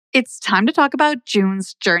It's time to talk about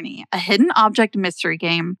June's Journey, a hidden object mystery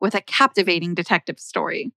game with a captivating detective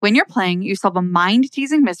story. When you're playing, you solve a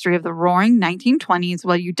mind-teasing mystery of the roaring 1920s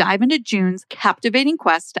while you dive into June's captivating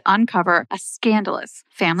quest to uncover a scandalous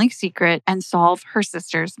family secret and solve her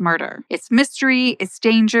sister's murder. It's mystery, it's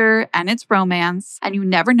danger, and it's romance, and you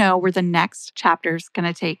never know where the next chapter's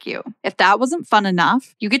gonna take you. If that wasn't fun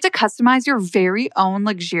enough, you get to customize your very own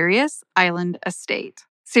luxurious island estate.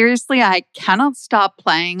 Seriously, I cannot stop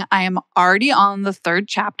playing. I am already on the 3rd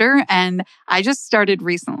chapter, and I just started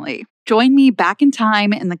recently. Join me back in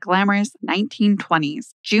time in the glamorous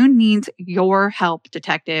 1920s. June needs your help,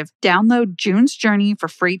 detective. Download June's Journey for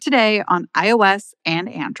free today on iOS and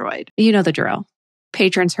Android. You know the drill.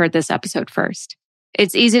 Patrons heard this episode first.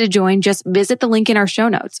 It's easy to join. Just visit the link in our show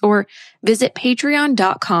notes or visit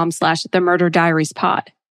patreon.com/themurderdiariespod.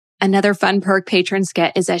 Another fun perk patrons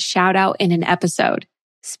get is a shout out in an episode.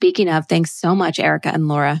 Speaking of, thanks so much, Erica and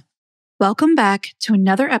Laura. Welcome back to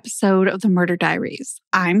another episode of The Murder Diaries.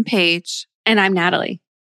 I'm Paige. And I'm Natalie.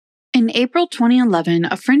 In April 2011,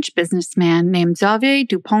 a French businessman named Xavier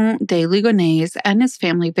Dupont de Ligonnès and his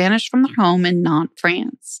family vanished from their home in Nantes,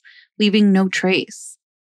 France, leaving no trace.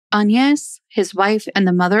 Agnès, his wife, and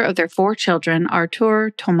the mother of their 4 children,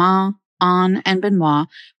 Arthur, Thomas, Anne, and Benoit,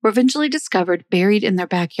 were eventually discovered buried in their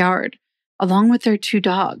backyard, along with their 2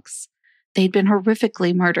 dogs. They'd been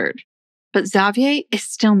horrifically murdered. But Xavier is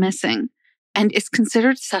still missing and is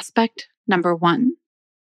considered suspect number 1.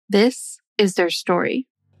 This is their story.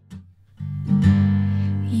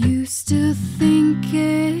 Used to think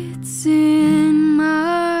it's in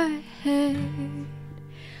my head,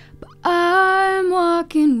 but I'm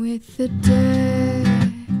walking with the dead.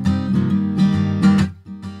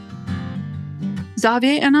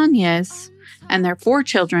 Xavier and Agnès and their 4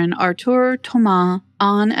 children, Arthur, Thomas,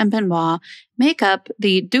 Anne, and Benoit, make up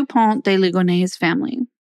the Dupont de Ligonnès family.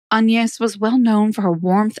 Agnès was well known for her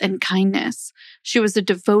warmth and kindness. She was a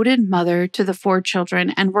devoted mother to the 4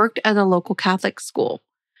 children and worked at a local Catholic school.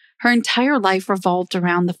 Her entire life revolved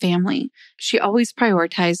around the family. She always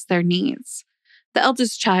prioritized their needs. The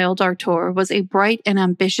eldest child, Arthur, was a bright and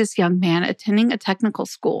ambitious young man attending a technical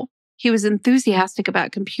school. He was enthusiastic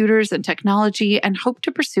about computers and technology and hoped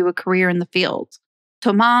to pursue a career in the field.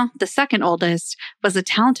 Thomas, the second oldest, was a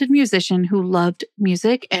talented musician who loved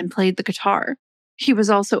music and played the guitar. He was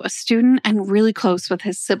also a student and really close with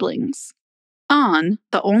his siblings. Anne,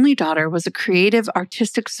 the only daughter, was a creative,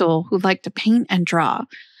 artistic soul who liked to paint and draw.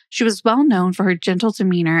 She was well known for her gentle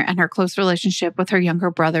demeanor and her close relationship with her younger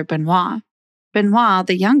brother, Benoit. Benoit,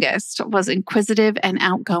 the youngest, was inquisitive and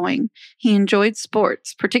outgoing. He enjoyed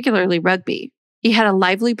sports, particularly rugby. He had a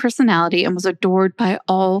lively personality and was adored by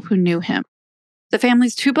all who knew him. The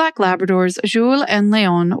family's 2 black Labradors, Jules and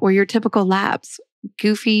Leon, were your typical labs,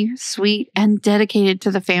 goofy, sweet, and dedicated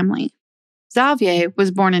to the family. Xavier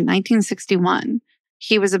was born in 1961.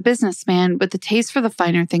 He was a businessman with a taste for the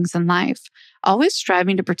finer things in life, always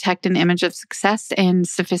striving to protect an image of success and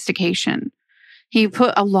sophistication. He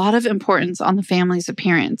put a lot of importance on the family's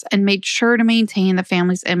appearance and made sure to maintain the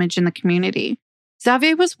family's image in the community.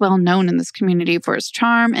 Xavier was well known in this community for his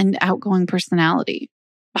charm and outgoing personality.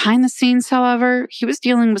 Behind the scenes, however, he was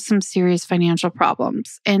dealing with some serious financial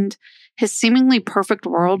problems, and his seemingly perfect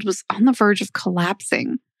world was on the verge of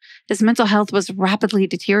collapsing. His mental health was rapidly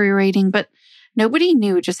deteriorating, but nobody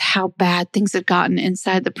knew just how bad things had gotten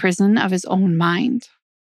inside the prison of his own mind.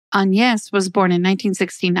 Agnès was born in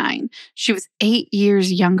 1969. She was 8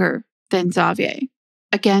 years younger than Xavier.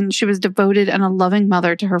 Again, she was devoted and a loving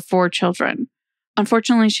mother to her 4 children.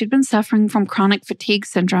 Unfortunately, she'd been suffering from chronic fatigue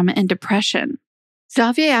syndrome and depression.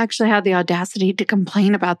 Xavier actually had the audacity to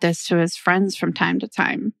complain about this to his friends from time to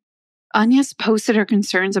time. Agnès posted her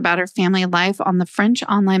concerns about her family life on the French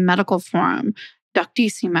online medical forum,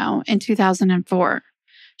 Doctissimo, in 2004.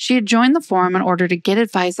 She had joined the forum in order to get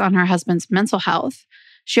advice on her husband's mental health.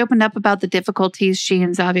 She opened up about the difficulties she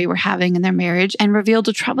and Xavier were having in their marriage and revealed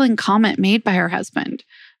a troubling comment made by her husband.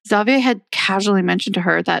 Xavier had casually mentioned to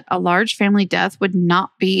her that a large family death would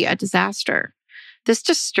not be a disaster. This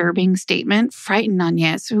disturbing statement frightened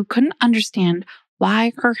Agnès, who couldn't understand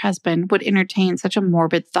why her husband would entertain such a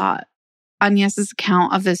morbid thought. Agnès'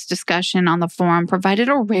 account of this discussion on the forum provided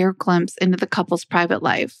a rare glimpse into the couple's private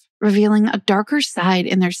life, revealing a darker side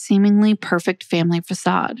in their seemingly perfect family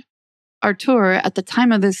facade. Arthur, at the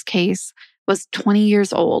time of this case, was 20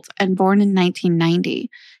 years old and born in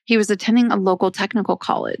 1990. He was attending a local technical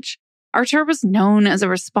college. Arthur was known as a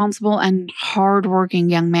responsible and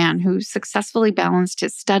hard-working young man who successfully balanced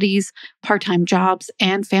his studies, part-time jobs,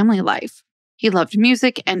 and family life. He loved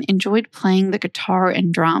music and enjoyed playing the guitar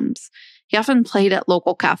and drums. He often played at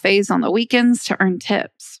local cafes on the weekends to earn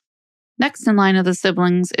tips. Next in line of the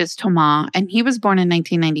siblings is Thomas, and he was born in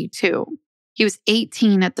 1992. He was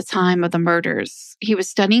 18 at the time of the murders. He was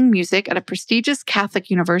studying music at a prestigious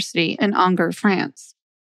Catholic university in Angers, France.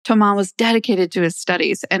 Thomas was dedicated to his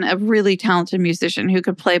studies and a really talented musician who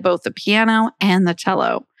could play both the piano and the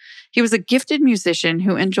cello. He was a gifted musician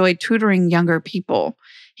who enjoyed tutoring younger people.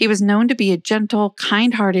 He was known to be a gentle,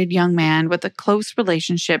 kind-hearted young man with a close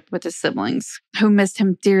relationship with his siblings, who missed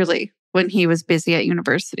him dearly when he was busy at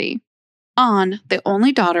university. Anne, the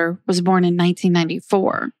only daughter, was born in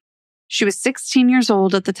 1994. She was 16 years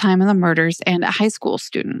old at the time of the murders and a high school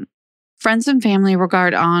student. Friends and family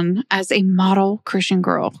regard Anne as a model Christian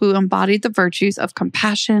girl who embodied the virtues of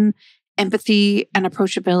compassion, empathy, and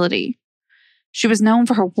approachability. She was known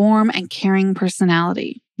for her warm and caring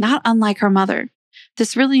personality, not unlike her mother.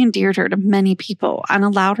 This really endeared her to many people and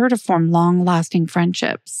allowed her to form long-lasting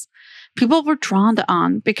friendships. People were drawn to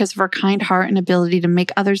Anne because of her kind heart and ability to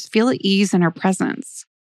make others feel at ease in her presence.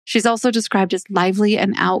 She's also described as lively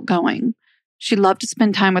and outgoing. She loved to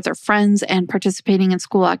spend time with her friends and participating in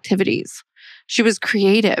school activities. She was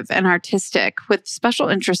creative and artistic with special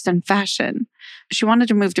interest in fashion. She wanted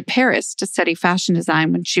to move to Paris to study fashion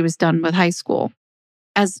design when she was done with high school.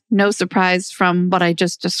 As no surprise from what I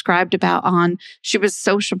just described about Anne, she was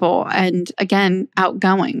sociable and, again,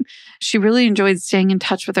 outgoing. She really enjoyed staying in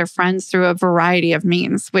touch with her friends through a variety of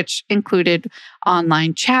means, which included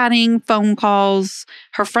online chatting, phone calls.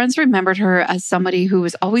 Her friends remembered her as somebody who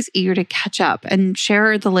was always eager to catch up and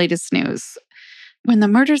share the latest news. When the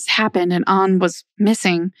murders happened and Anne was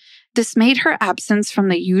missing, this made her absence from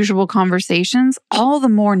the usual conversations all the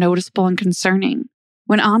more noticeable and concerning.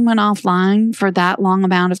 When Anne went offline for that long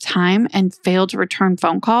amount of time and failed to return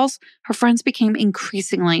phone calls, her friends became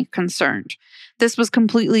increasingly concerned. This was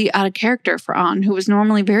completely out of character for Anne, who was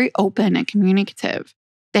normally very open and communicative.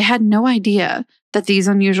 They had no idea that these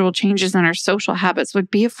unusual changes in her social habits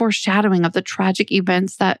would be a foreshadowing of the tragic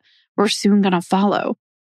events that were soon going to follow.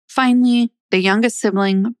 Finally, the youngest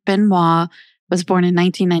sibling, Benoit, was born in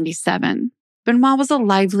 1997. Benoit was a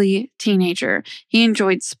lively teenager. He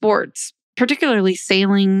enjoyed sports, particularly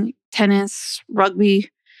sailing, tennis, rugby.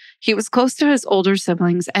 He was close to his older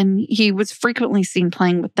siblings, and he was frequently seen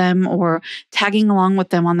playing with them or tagging along with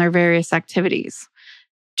them on their various activities.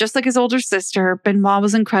 Just like his older sister, Benoit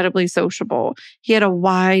was incredibly sociable. He had a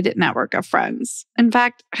wide network of friends. In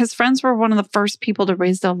fact, his friends were one of the first people to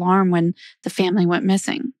raise the alarm when the family went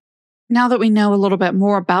missing. Now that we know a little bit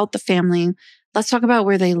more about the family, let's talk about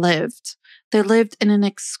where they lived. They lived in an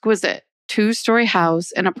exquisite 2-story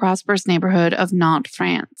house in a prosperous neighborhood of Nantes,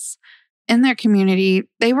 France. In their community,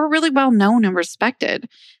 they were really well known and respected.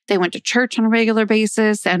 They went to church on a regular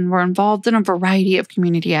basis and were involved in a variety of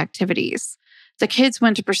community activities. The kids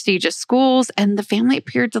went to prestigious schools, and the family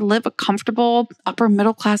appeared to live a comfortable,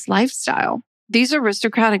 upper-middle-class lifestyle. These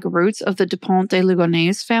aristocratic roots of the Dupont de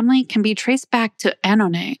Ligonnès family can be traced back to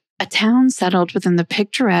Annonay, a town settled within the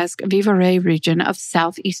picturesque Vivarais region of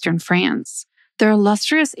southeastern France. Their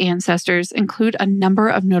illustrious ancestors include a number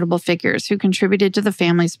of notable figures who contributed to the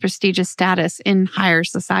family's prestigious status in higher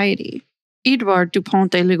society. Edouard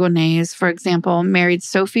Dupont de Ligonnès, for example, married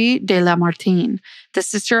Sophie de Lamartine, the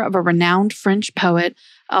sister of a renowned French poet,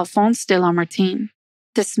 Alphonse de Lamartine.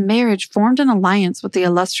 This marriage formed an alliance with the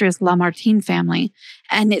illustrious Lamartine family,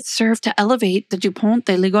 and it served to elevate the Dupont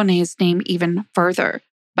de Ligonnès name even further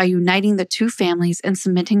by uniting the two families and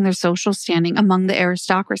cementing their social standing among the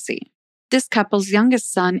aristocracy. This couple's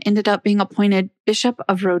youngest son ended up being appointed Bishop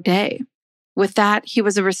of Rodez. With that, he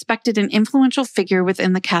was a respected and influential figure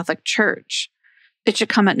within the Catholic Church. It should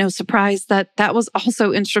come at no surprise that that was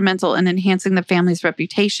also instrumental in enhancing the family's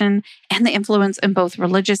reputation and the influence in both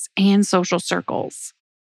religious and social circles.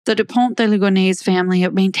 The Dupont de Ligonnès family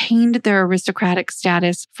maintained their aristocratic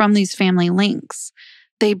status from these family links.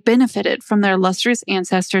 They benefited from their illustrious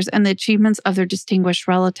ancestors and the achievements of their distinguished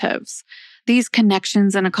relatives. These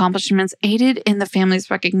connections and accomplishments aided in the family's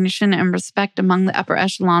recognition and respect among the upper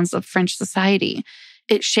echelons of French society.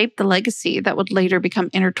 It shaped the legacy that would later become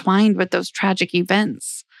intertwined with those tragic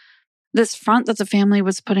events. This front that the family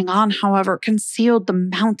was putting on, however, concealed the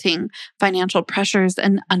mounting financial pressures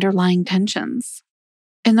and underlying tensions.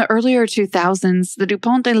 In the earlier 2000s, the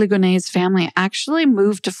Dupont de Ligonnès family actually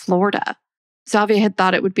moved to Florida. Xavier had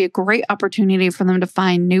thought it would be a great opportunity for them to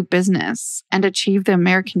find new business and achieve the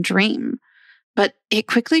American dream. But it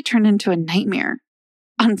quickly turned into a nightmare.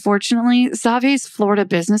 Unfortunately, Xavier's Florida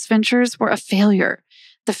business ventures were a failure.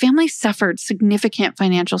 The family suffered significant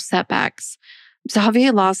financial setbacks.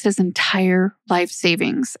 Xavier lost his entire life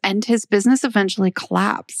savings, and his business eventually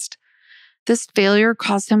collapsed. This failure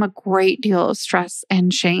caused him a great deal of stress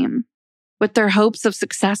and shame. With their hopes of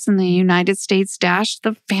success in the United States dashed,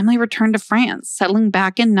 the family returned to France, settling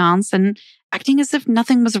back in Nantes and acting as if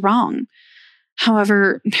nothing was wrong.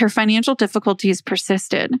 However, their financial difficulties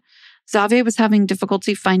persisted. Xavier was having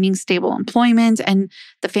difficulty finding stable employment, and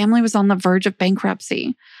the family was on the verge of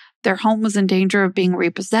bankruptcy. Their home was in danger of being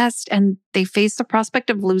repossessed, and they faced the prospect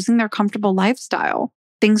of losing their comfortable lifestyle.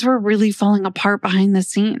 Things were really falling apart behind the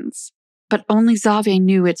scenes. But only Xavier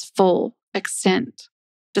knew its full extent.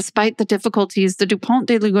 Despite the difficulties, the Dupont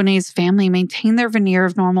de Ligonnès family maintained their veneer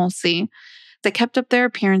of normalcy. They kept up their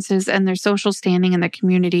appearances and their social standing in the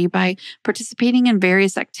community by participating in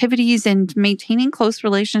various activities and maintaining close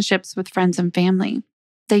relationships with friends and family.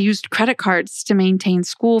 They used credit cards to maintain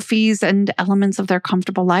school fees and elements of their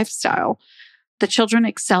comfortable lifestyle. The children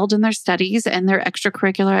excelled in their studies and their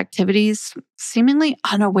extracurricular activities, seemingly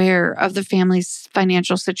unaware of the family's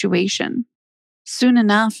financial situation. Soon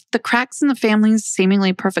enough, the cracks in the family's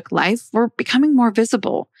seemingly perfect life were becoming more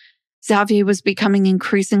visible. Xavier was becoming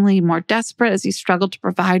increasingly more desperate as he struggled to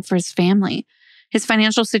provide for his family. His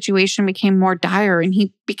financial situation became more dire, and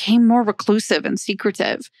he became more reclusive and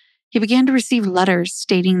secretive. He began to receive letters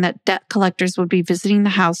stating that debt collectors would be visiting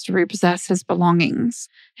the house to repossess his belongings.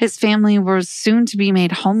 His family was soon to be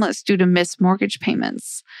made homeless due to missed mortgage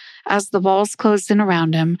payments. As the walls closed in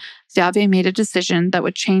around him, Xavier made a decision that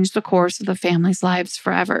would change the course of the family's lives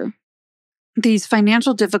forever. These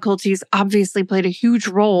financial difficulties obviously played a huge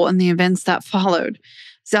role in the events that followed.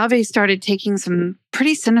 Xavier started taking some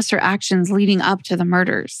pretty sinister actions leading up to the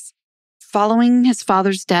murders. Following his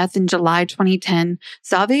father's death in July 2010,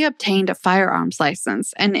 Xavier obtained a firearms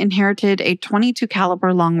license and inherited a .22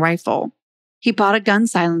 caliber long rifle. He bought a gun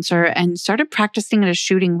silencer and started practicing at a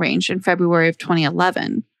shooting range in February of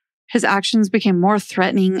 2011. His actions became more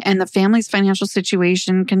threatening, and the family's financial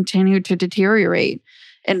situation continued to deteriorate.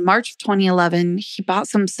 In March of 2011, he bought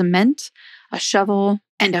some cement, a shovel,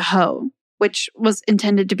 and a hoe, which was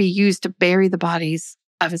intended to be used to bury the bodies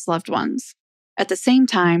of his loved ones. At the same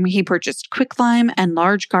time, he purchased quicklime and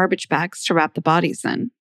large garbage bags to wrap the bodies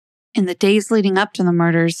in. In the days leading up to the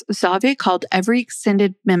murders, Xavier called every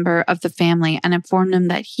extended member of the family and informed them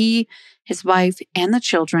that he, his wife, and the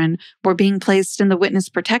children were being placed in the witness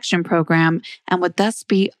protection program and would thus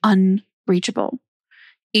be unreachable.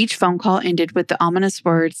 Each phone call ended with the ominous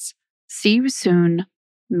words, "See you soon,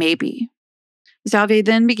 maybe." Xavier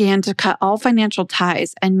then began to cut all financial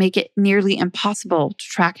ties and make it nearly impossible to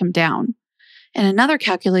track him down. In another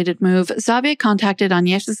calculated move, Xavier contacted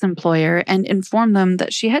Agnès' employer and informed them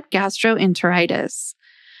that she had gastroenteritis.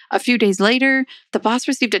 A few days later, the boss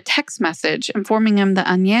received a text message informing him that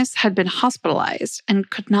Agnès had been hospitalized and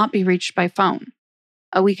could not be reached by phone.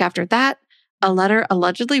 A week after that, a letter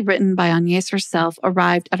allegedly written by Agnès herself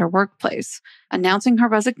arrived at her workplace, announcing her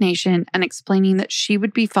resignation and explaining that she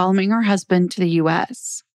would be following her husband to the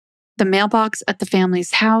U.S. The mailbox at the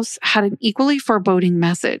family's house had an equally foreboding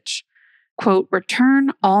message. Quote,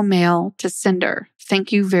 "Return all mail to sender.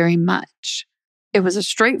 Thank you very much." It was a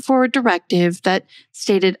straightforward directive that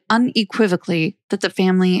stated unequivocally that the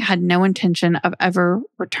family had no intention of ever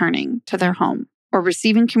returning to their home or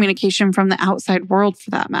receiving communication from the outside world for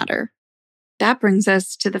that matter. That brings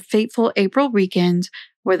us to the fateful April weekend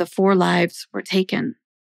where the 4 lives were taken.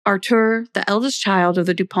 Arthur, the eldest child of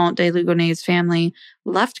the Dupont de Ligonnès family,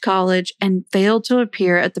 left college and failed to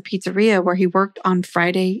appear at the pizzeria where he worked on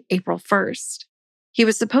Friday, April 1st. He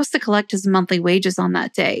was supposed to collect his monthly wages on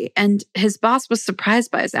that day, and his boss was surprised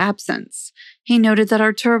by his absence. He noted that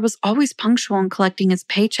Arthur was always punctual in collecting his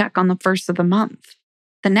paycheck on the 1st of the month.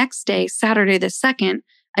 The next day, Saturday the 2nd,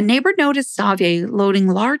 a neighbor noticed Xavier loading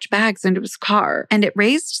large bags into his car, and it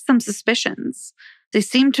raised some suspicions. They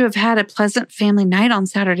seemed to have had a pleasant family night on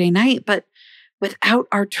Saturday night, but without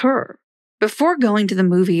Arthur. Before going to the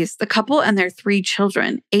movies, the couple and their 3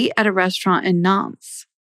 children ate at a restaurant in Nantes.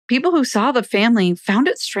 People who saw the family found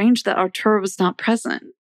it strange that Arthur was not present.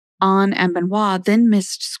 Anne and Benoit then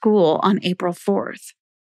missed school on April 4th,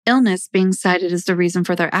 illness being cited as the reason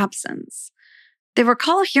for their absence. They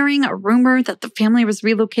recall hearing a rumor that the family was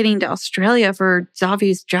relocating to Australia for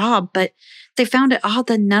Xavier's job, but they found it odd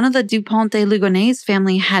that none of the Dupont de Ligonnès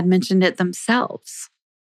family had mentioned it themselves.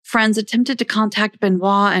 Friends attempted to contact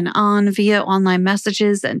Benoit and Anne via online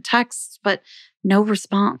messages and texts, but no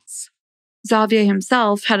response. Xavier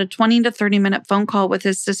himself had a 20 to 30-minute phone call with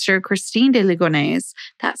his sister Christine de Ligonnès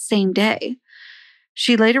that same day.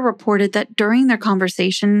 She later reported that during their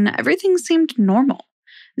conversation, everything seemed normal.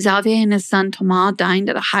 Xavier and his son Thomas dined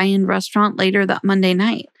at a high-end restaurant later that Monday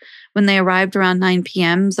night. When they arrived around 9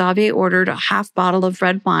 p.m., Xavier ordered a half bottle of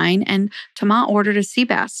red wine and Thomas ordered a sea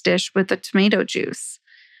bass dish with a tomato juice.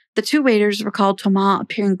 The two waiters recalled Thomas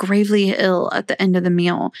appearing gravely ill at the end of the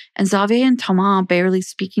meal, and Xavier and Thomas barely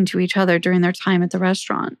speaking to each other during their time at the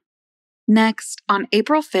restaurant. Next, on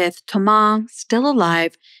April 5th, Thomas, still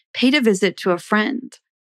alive, paid a visit to a friend.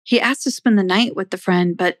 He asked to spend the night with the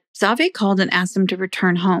friend, but Xavier called and asked him to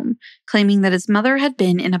return home, claiming that his mother had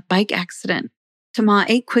been in a bike accident. Thomas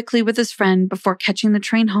ate quickly with his friend before catching the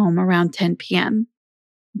train home around 10 p.m.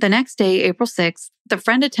 The next day, April 6th, the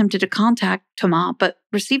friend attempted to contact Thomas, but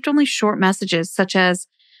received only short messages such as,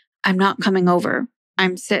 "I'm not coming over.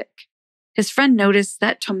 I'm sick." His friend noticed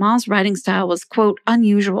that Thomas' writing style was, quote,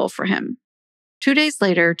 unusual for him. 2 days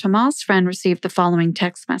later, Thomas' friend received the following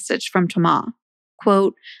text message from Thomas,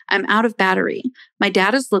 quote, "I'm out of battery. My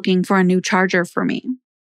dad is looking for a new charger for me."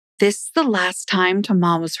 This is the last time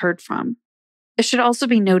Thomas was heard from. It should also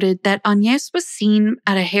be noted that Agnès was seen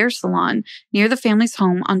at a hair salon near the family's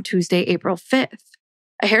home on Tuesday, April 5th.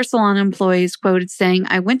 A hair salon employee is quoted saying,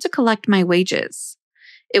 "I went to collect my wages.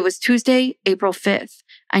 It was Tuesday, April 5th.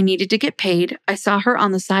 I needed to get paid. I saw her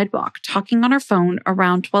on the sidewalk talking on her phone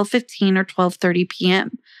around 12:15 or 12:30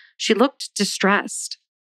 p.m. She looked distressed."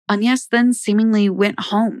 Agnès then seemingly went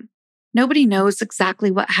home. Nobody knows exactly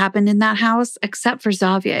what happened in that house except for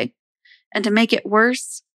Xavier. And to make it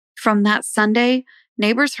worse, from that Sunday,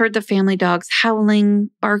 neighbors heard the family dogs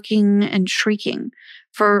howling, barking, and shrieking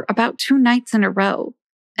for about 2 nights in a row.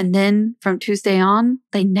 And then, from Tuesday on,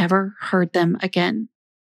 they never heard them again.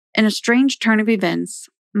 In a strange turn of events,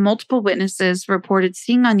 multiple witnesses reported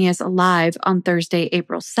seeing Agnès alive on Thursday,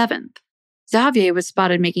 April 7th. Xavier was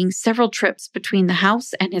spotted making several trips between the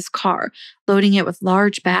house and his car, loading it with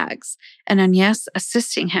large bags, and Agnès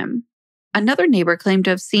assisting him. Another neighbor claimed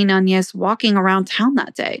to have seen Agnès walking around town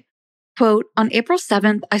that day. Quote, "On April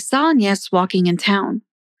 7th, I saw Agnès walking in town.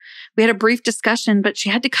 We had a brief discussion, but she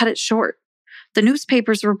had to cut it short. The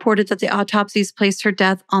newspapers reported that the autopsies placed her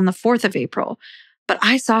death on the 4th of April, but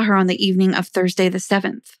I saw her on the evening of Thursday the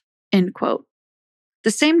 7th, end quote.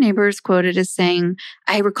 The same neighbor is quoted as saying,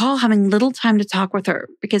 "I recall having little time to talk with her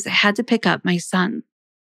because I had to pick up my son."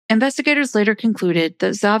 Investigators later concluded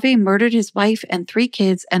that Xavier murdered his wife and 3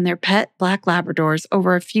 kids and their pet black Labradors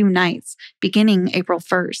over a few nights, beginning April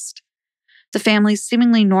 1st. The family's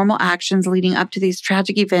seemingly normal actions leading up to these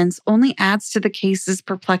tragic events only adds to the case's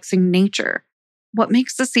perplexing nature. What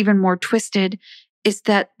makes this even more twisted is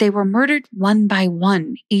that they were murdered one by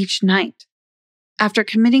one each night. After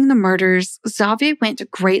committing the murders, Xavier went to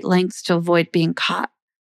great lengths to avoid being caught.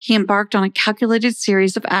 He embarked on a calculated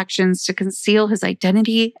series of actions to conceal his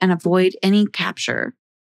identity and avoid any capture.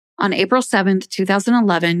 On April 7,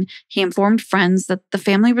 2011, he informed friends that the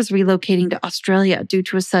family was relocating to Australia due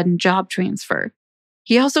to a sudden job transfer.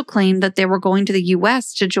 He also claimed that they were going to the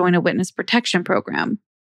U.S. to join a witness protection program.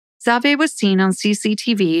 Xavier was seen on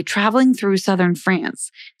CCTV traveling through southern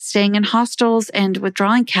France, staying in hostels and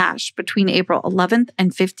withdrawing cash between April 11th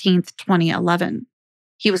and 15th, 2011.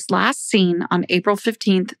 He was last seen on April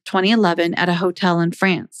 15th, 2011 at a hotel in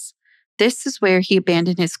France. This is where he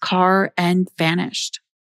abandoned his car and vanished.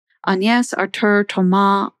 Agnès, Arthur,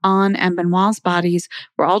 Thomas, Anne, and Benoit's bodies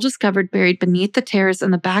were all discovered buried beneath the terrace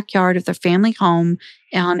in the backyard of their family home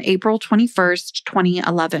on April 21st,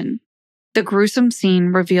 2011. The gruesome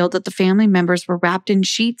scene revealed that the family members were wrapped in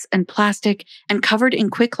sheets and plastic and covered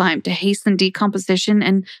in quicklime to hasten decomposition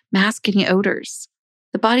and mask any odors.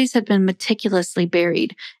 The bodies had been meticulously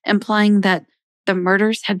buried, implying that the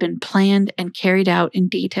murders had been planned and carried out in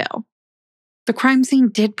detail. The crime scene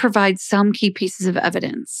did provide some key pieces of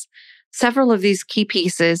evidence. Several of these key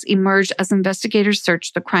pieces emerged as investigators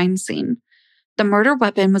searched the crime scene. The murder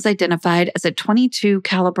weapon was identified as a .22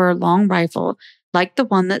 caliber long rifle, like the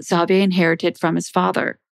one that Xavier inherited from his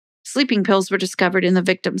father. Sleeping pills were discovered in the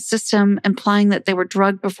victim's system, implying that they were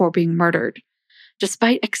drugged before being murdered.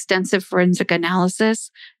 Despite extensive forensic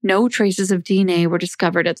analysis, no traces of DNA were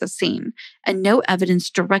discovered at the scene, and no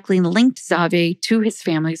evidence directly linked Xavier to his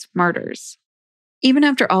family's murders. Even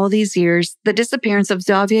after all these years, the disappearance of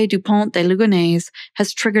Xavier Dupont de Ligonnès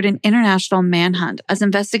has triggered an international manhunt as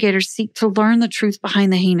investigators seek to learn the truth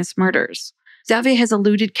behind the heinous murders. Xavier has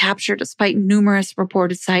eluded capture despite numerous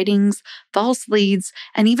reported sightings, false leads,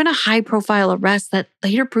 and even a high-profile arrest that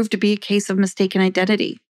later proved to be a case of mistaken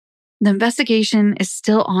identity. The investigation is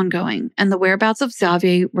still ongoing, and the whereabouts of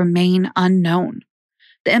Xavier remain unknown.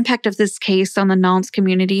 The impact of this case on the Nantes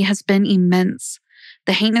community has been immense.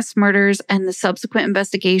 The heinous murders and the subsequent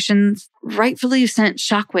investigations rightfully sent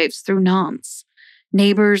shockwaves through Nantes.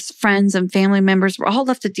 Neighbors, friends, and family members were all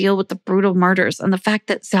left to deal with the brutal murders and the fact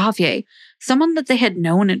that Xavier, someone that they had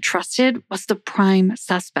known and trusted, was the prime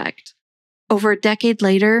suspect. Over a decade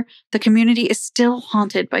later, the community is still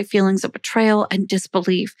haunted by feelings of betrayal and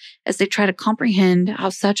disbelief as they try to comprehend how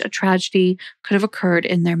such a tragedy could have occurred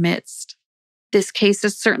in their midst. This case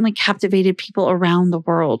has certainly captivated people around the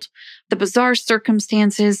world. The bizarre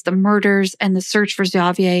circumstances, the murders, and the search for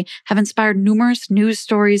Xavier have inspired numerous news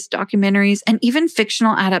stories, documentaries, and even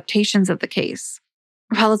fictional adaptations of the case.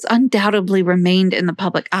 While it's undoubtedly remained in the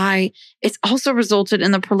public eye, it's also resulted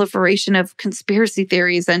in the proliferation of conspiracy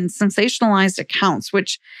theories and sensationalized accounts,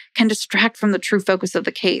 which can distract from the true focus of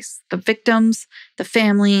the case, the victims, the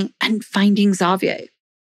family, and finding Xavier.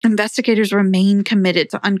 Investigators remain committed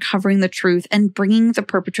to uncovering the truth and bringing the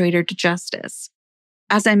perpetrator to justice.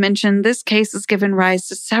 As I mentioned, this case has given rise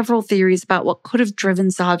to several theories about what could have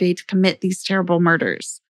driven Xavier to commit these terrible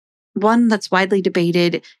murders. One that's widely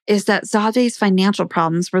debated is that Xavier's financial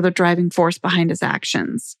problems were the driving force behind his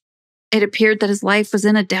actions. It appeared that his life was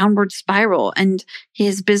in a downward spiral and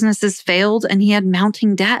his businesses failed and he had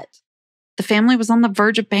mounting debt. The family was on the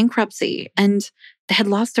verge of bankruptcy and they had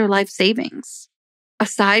lost their life savings.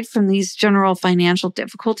 Aside from these general financial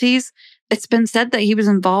difficulties, it's been said that he was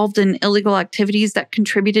involved in illegal activities that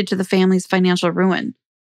contributed to the family's financial ruin.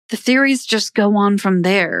 The theories just go on from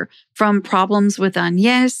there, from problems with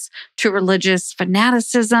Agnès to religious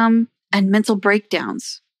fanaticism and mental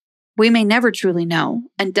breakdowns. We may never truly know,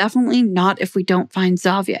 and definitely not if we don't find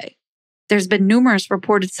Xavier. There's been numerous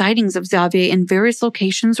reported sightings of Xavier in various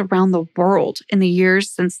locations around the world in the years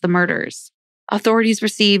since the murders. Authorities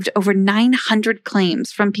received over 900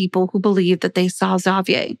 claims from people who believed that they saw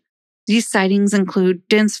Xavier. These sightings include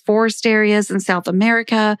dense forest areas in South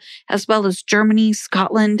America, as well as Germany,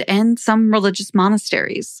 Scotland, and some religious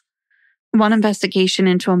monasteries. One investigation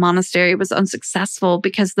into a monastery was unsuccessful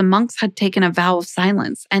because the monks had taken a vow of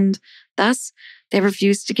silence, and thus they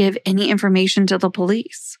refused to give any information to the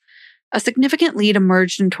police. A significant lead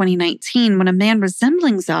emerged in 2019 when a man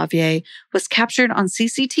resembling Xavier was captured on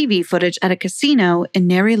CCTV footage at a casino in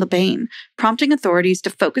Nary-le-Bain, prompting authorities to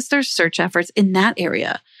focus their search efforts in that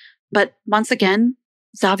area. But once again,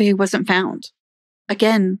 Xavier wasn't found.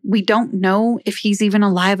 Again, we don't know if he's even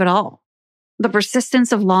alive at all. The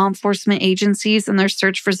persistence of law enforcement agencies in their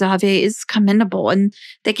search for Xavier is commendable, and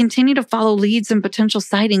they continue to follow leads and potential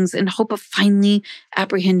sightings in hope of finally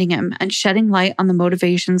apprehending him and shedding light on the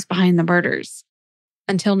motivations behind the murders.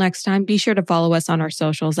 Until next time, be sure to follow us on our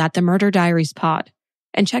socials at The Murder Diaries Pod,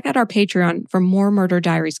 and check out our Patreon for more Murder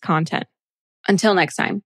Diaries content. Until next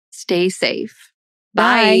time, stay safe.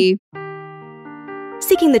 Bye.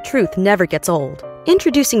 Seeking the truth never gets old.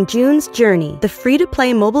 Introducing June's Journey, the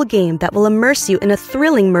free-to-play mobile game that will immerse you in a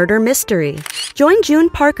thrilling murder mystery. Join June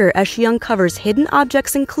Parker as she uncovers hidden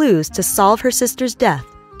objects and clues to solve her sister's death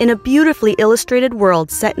in a beautifully illustrated world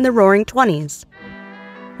set in the Roaring '20s.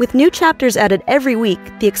 With new chapters added every week,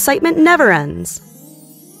 the excitement never ends.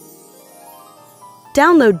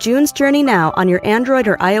 Download June's Journey now on your Android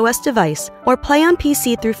or iOS device, or play on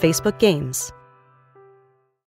PC through Facebook Games.